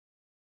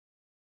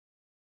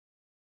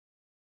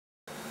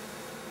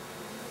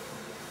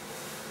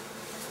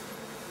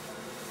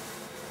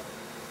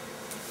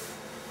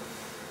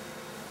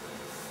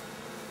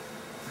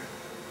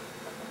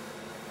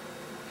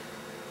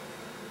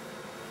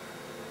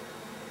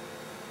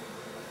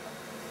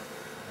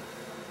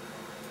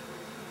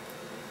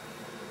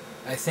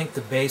I think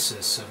the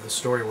basis of the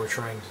story we're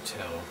trying to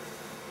tell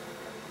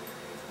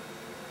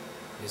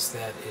is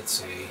that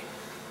it's a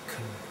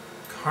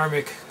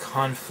karmic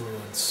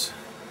confluence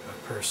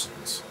of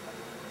persons.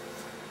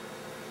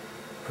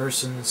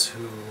 Persons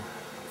who,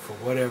 for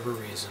whatever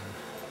reason,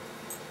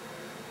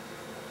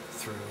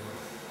 through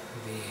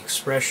the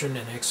expression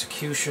and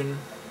execution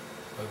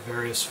of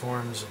various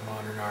forms of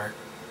modern art,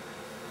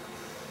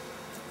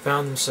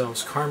 found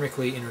themselves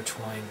karmically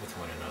intertwined with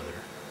one another.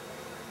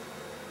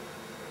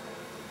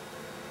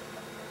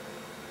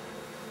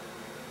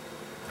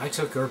 I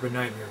took Urban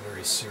Nightmare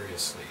very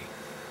seriously,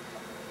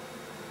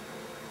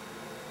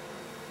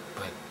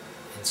 but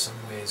in some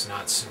ways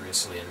not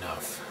seriously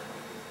enough.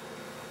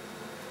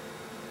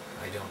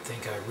 I don't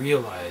think I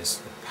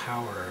realized the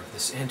power of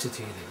this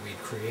entity that we'd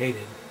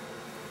created,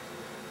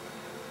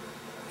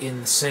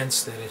 in the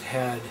sense that it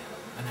had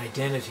an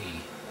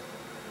identity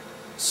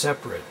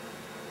separate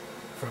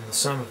from the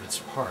sum of its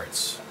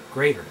parts,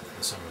 greater than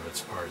the sum of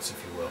its parts,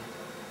 if you will.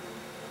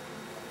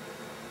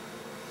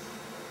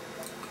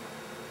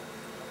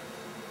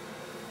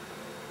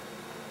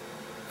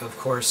 Of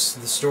course,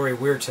 the story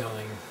we're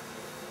telling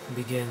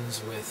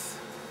begins with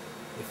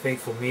the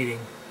fateful meeting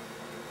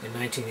in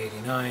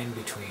 1989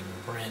 between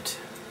Brent,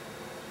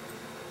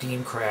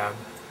 Dean Crabb,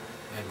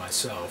 and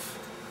myself.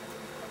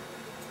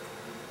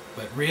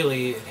 But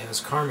really, it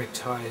has karmic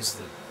ties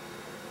that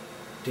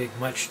dig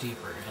much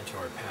deeper into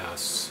our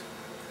pasts.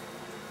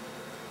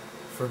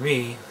 For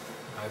me,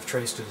 I've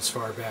traced it as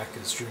far back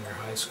as junior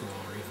high school,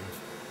 or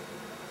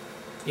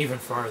even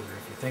farther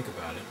if you think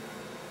about it.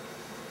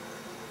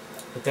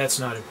 But that's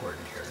not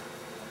important here.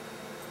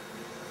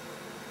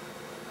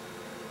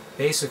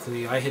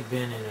 Basically, I had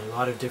been in a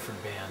lot of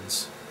different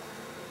bands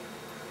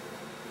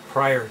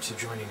prior to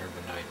joining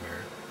Urban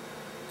Nightmare,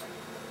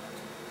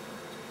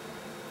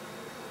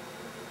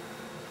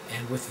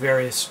 and with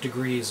various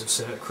degrees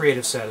of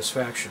creative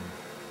satisfaction.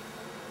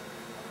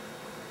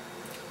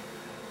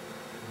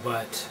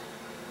 But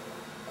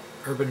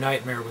Urban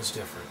Nightmare was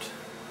different.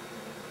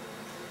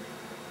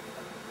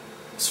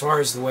 As far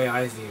as the way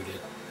I viewed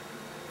it,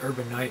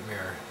 Urban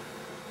Nightmare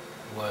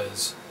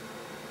was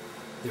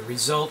the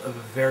result of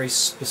a very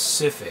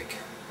specific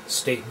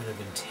statement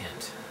of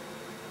intent.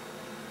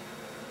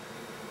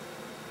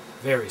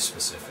 Very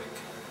specific.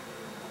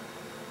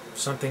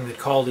 Something that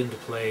called into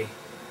play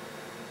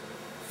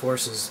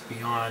forces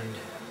beyond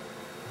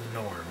the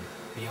norm,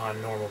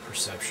 beyond normal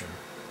perception.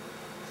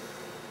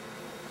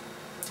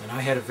 And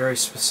I had a very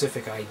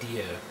specific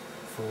idea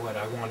for what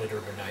I wanted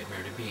Urban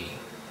Nightmare to be.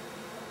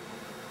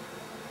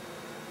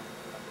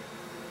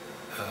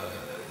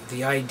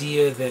 The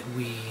idea that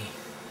we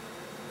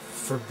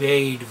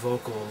forbade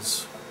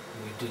vocals,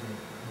 we didn't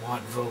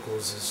want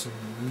vocals, is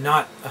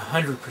not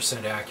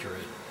 100%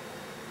 accurate.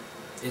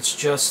 It's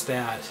just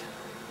that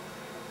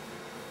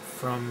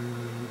from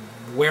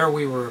where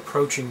we were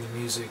approaching the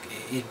music,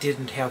 it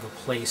didn't have a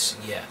place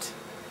yet.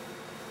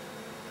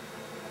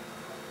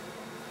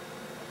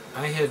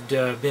 I had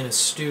been a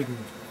student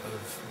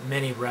of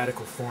many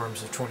radical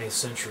forms of 20th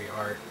century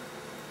art,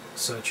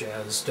 such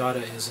as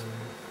Dadaism,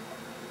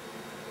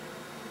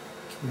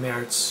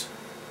 Merz,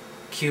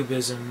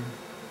 Cubism,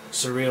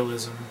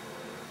 Surrealism,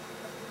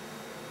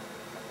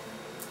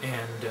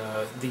 and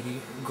the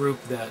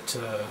group that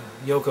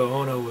Yoko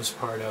Ono was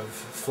part of,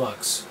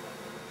 Flux.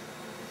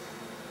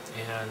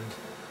 And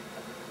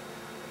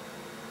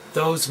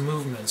those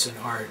movements in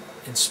art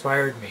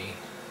inspired me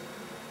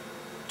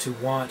to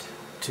want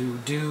to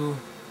do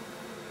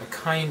a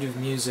kind of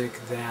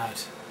music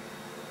that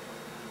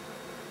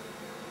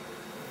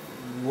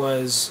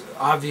was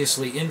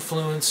obviously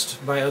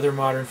influenced by other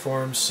modern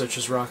forms such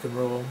as rock and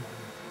roll,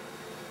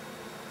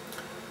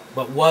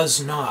 but was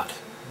not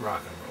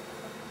rock and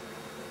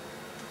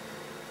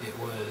roll. It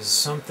was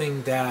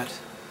something that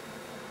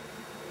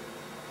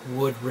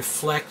would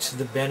reflect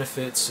the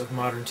benefits of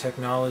modern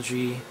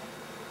technology,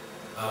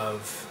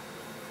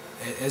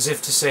 as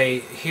if to say,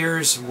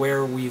 here's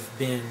where we've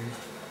been,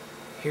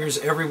 here's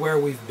everywhere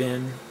we've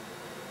been,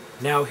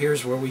 now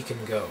here's where we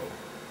can go.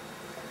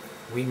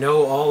 We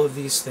know all of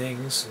these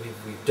things,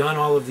 we've done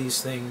all of these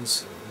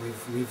things,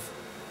 we've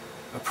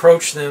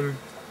approached them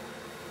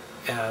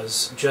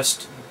as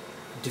just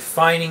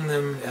defining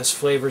them as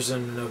flavors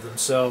in and of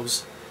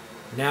themselves.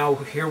 Now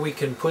here we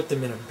can put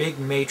them in a big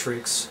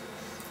matrix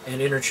and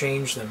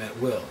interchange them at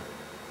will,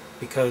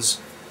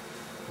 because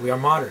we are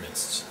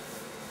modernists.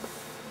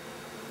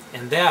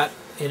 And that,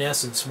 in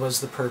essence, was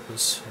the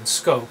purpose and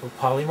scope of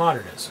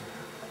polymodernism.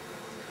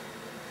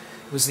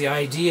 It was the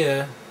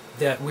idea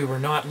that we were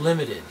not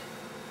limited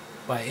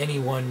by any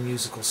one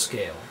musical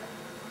scale,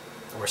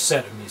 or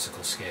set of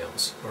musical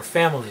scales, or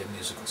family of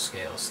musical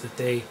scales, that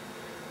they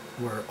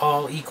were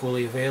all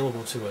equally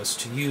available to us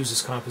to use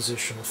as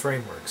compositional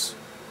frameworks.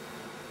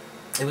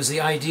 It was the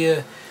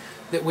idea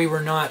that we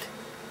were not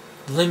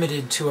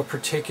limited to a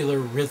particular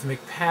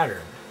rhythmic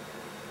pattern.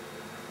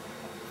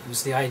 It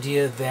was the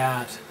idea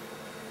that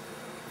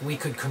we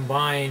could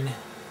combine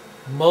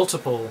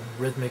multiple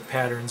rhythmic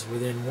patterns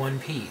within one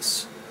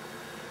piece.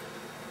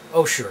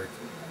 Oh sure,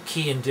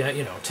 key and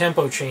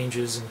tempo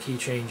changes and key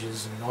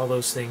changes and all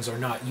those things are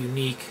not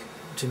unique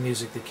to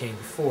music that came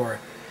before.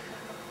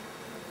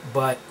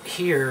 But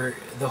here,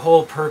 the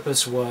whole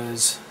purpose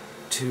was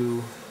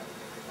to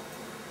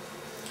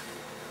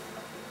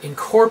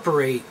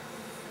incorporate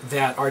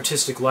that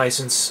artistic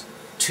license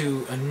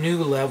to a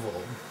new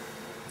level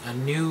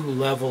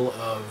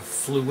of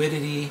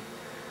fluidity,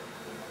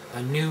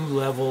 a new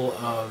level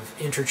of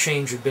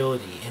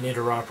interchangeability and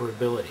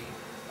interoperability.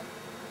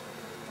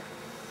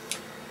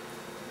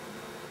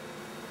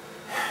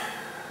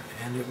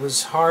 And it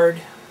was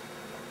hard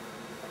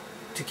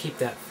to keep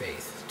that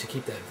faith, to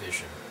keep that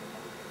vision.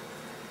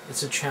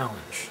 It's a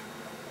challenge.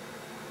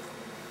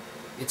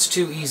 It's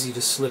too easy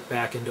to slip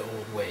back into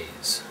old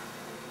ways.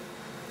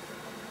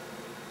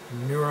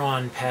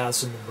 Neuron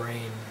paths in the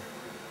brain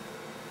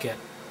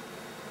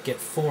get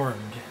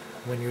formed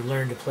when you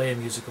learn to play a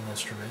musical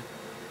instrument,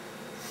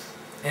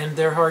 and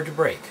they're hard to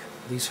break.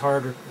 These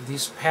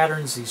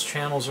patterns, these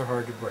channels are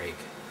hard to break.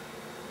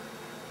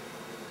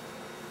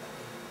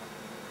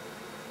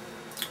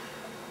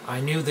 I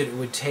knew that it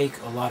would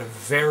take a lot of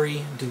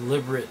very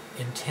deliberate,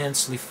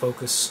 intensely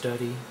focused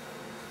study,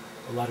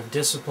 a lot of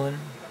discipline,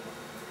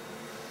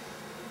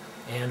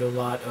 and a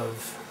lot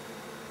of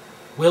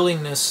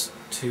willingness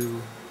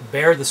to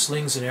bear the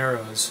slings and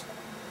arrows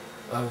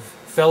of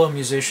fellow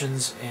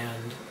musicians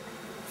and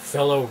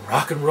fellow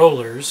rock and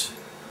rollers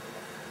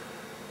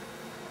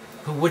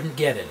who wouldn't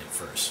get it at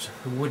first,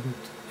 who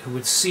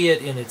would see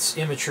it in its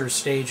immature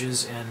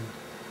stages and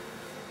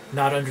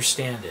not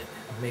understand it,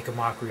 make a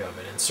mockery of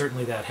it, and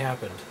certainly that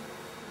happened.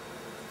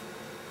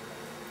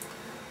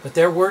 But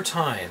there were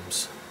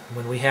times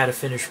when we had a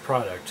finished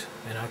product,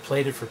 and I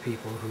played it for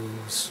people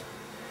whose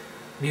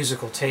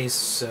musical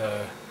tastes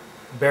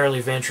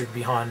barely ventured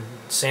beyond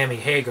Sammy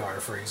Hagar,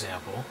 for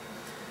example,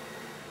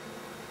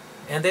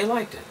 and they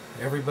liked it.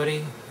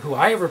 Everybody who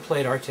I ever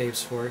played our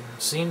tapes for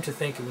seemed to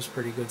think it was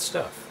pretty good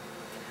stuff.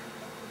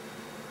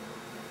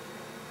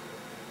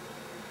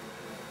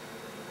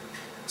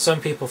 Some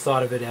people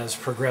thought of it as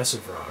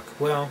progressive rock.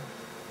 Well,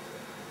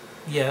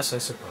 yes, I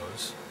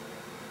suppose.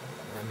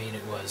 I mean,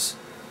 it was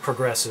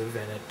progressive,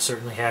 and it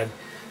certainly had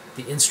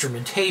the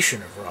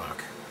instrumentation of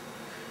rock.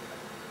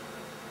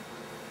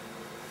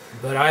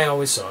 But I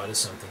always saw it as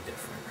something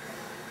different.